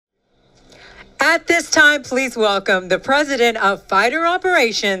At this time, please welcome the President of Fighter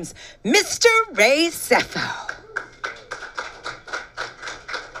Operations, Mr. Ray Seffo.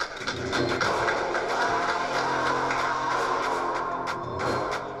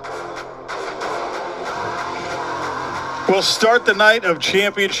 We'll start the night of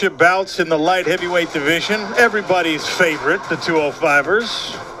championship bouts in the light heavyweight division. Everybody's favorite, the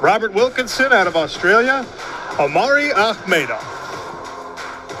 205ers. Robert Wilkinson out of Australia, Aubin-Mercier.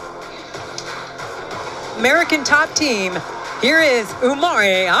 American top team, here is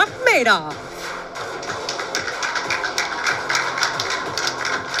Aubin-Mercier.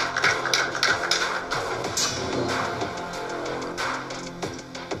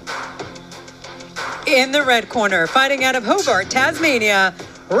 In the red corner, fighting out of Hobart, Tasmania,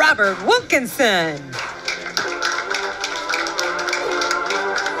 Robert Wilkinson.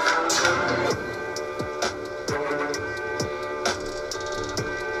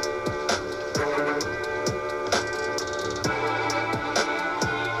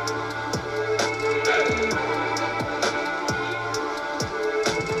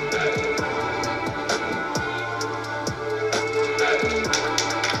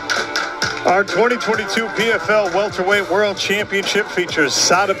 Our 2022 PFL Welterweight World Championship features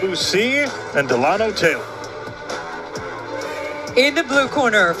Aubin-Mercier and Delano Taylor. In the blue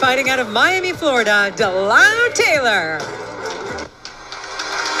corner, fighting out of Miami, Florida, Delano Taylor.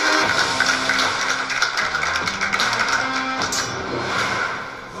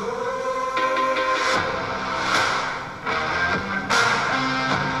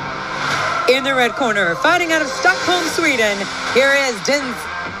 In the red corner, fighting out of Stockholm, Sweden, here is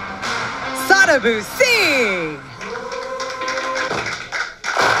Aubin-Mercier.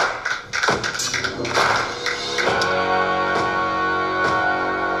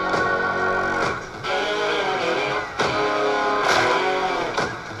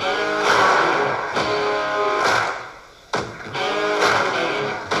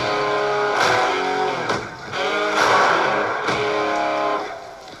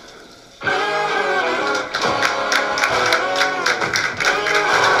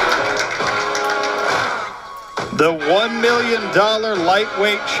 The $1 million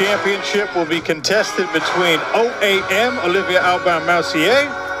lightweight championship will be contested between OAM, Olivier Aubin-Mercier,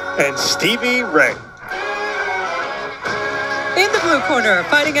 and Stevie Ray. In the blue corner,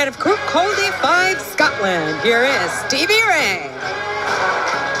 fighting out of Kirkcaldy 5, Scotland, here is Stevie Ray.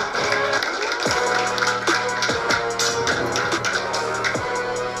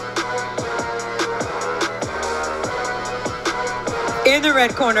 In the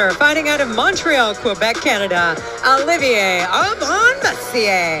red corner, fighting out of Montreal, Quebec, Canada, Olivier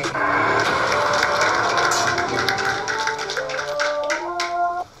Aubin-Mercier.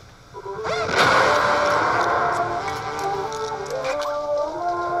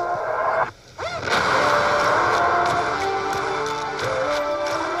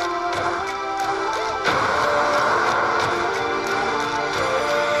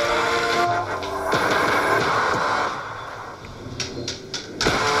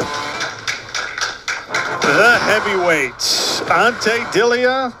 The heavyweights, Ante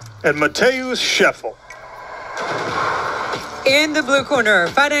Dilia and Mateus Scheffel. In the blue corner,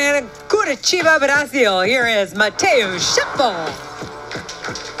 fighting out of Curitiba, Brazil, here is Mateus Scheffel.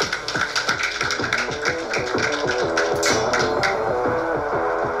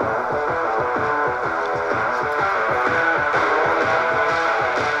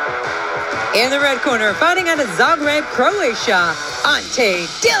 In the red corner, fighting out of Zagreb, Croatia, Ante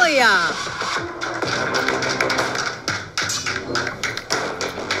Dilia.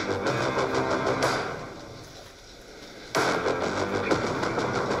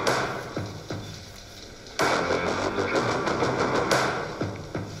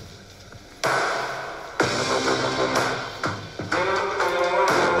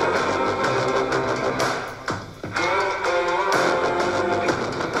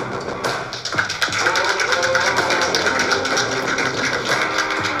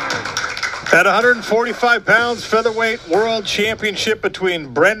 At 145 pounds, featherweight world championship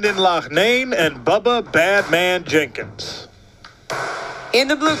between Brendan Loughnane and Bubba Badman Jenkins. In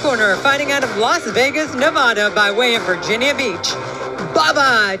the blue corner, fighting out of Las Vegas, Nevada, by way of Virginia Beach,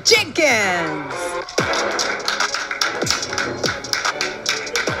 Bubba Jenkins.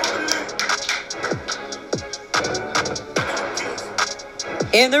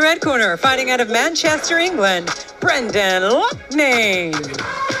 In the red corner, fighting out of Manchester, England, Brendan Loughnane.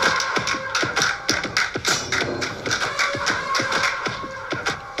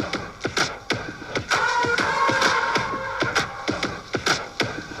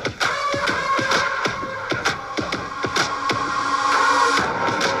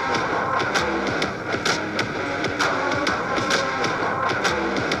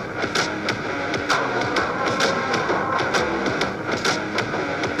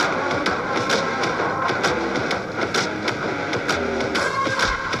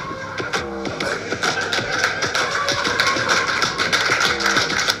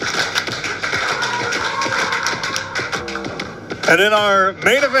 And in our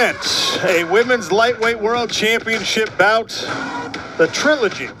main event, a women's lightweight world championship bout, the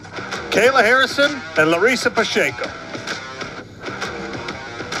trilogy, Kayla Harrison and Larissa Pacheco.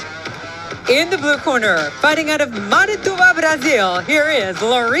 In the blue corner, fighting out of Marituba, Brazil, here is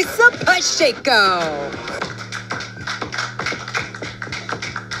Larissa Pacheco.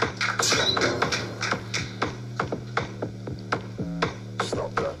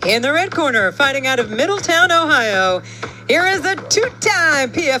 In the red corner, fighting out of Middletown, Ohio, here is a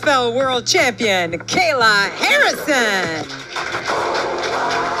two-time PFL World Champion, Kayla Harrison.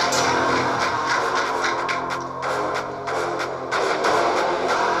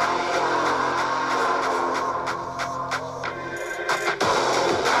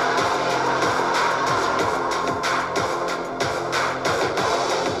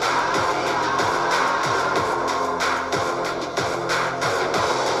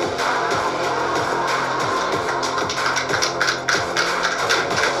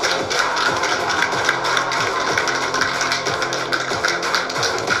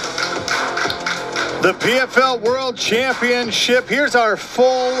 The PFL World Championship. Here's our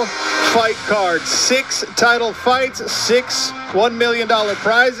full fight card. 6 title fights, 6 $1 million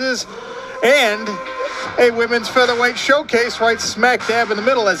prizes, and a women's featherweight showcase right smack dab in the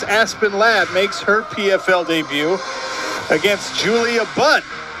middle as Aspen Ladd makes her PFL debut against Julia Budd.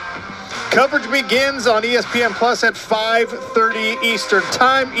 Coverage begins on ESPN Plus at 5:30 Eastern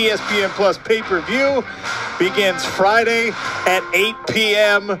Time. ESPN Plus pay-per-view begins Friday at 8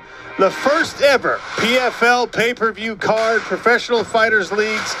 p.m. The first ever PFL pay-per-view card, Professional Fighters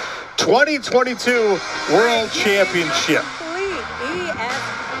League's 2022 World Championship. Complete ES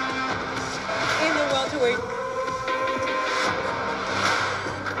in the welterweight.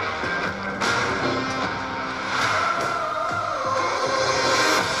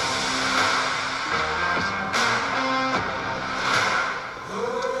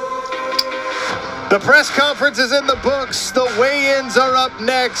 The press conference is in the books. The weigh-ins are up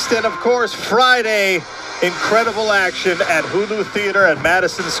next. And, of course, Friday, incredible action at Hulu Theater at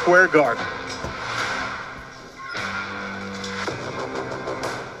Madison Square Garden.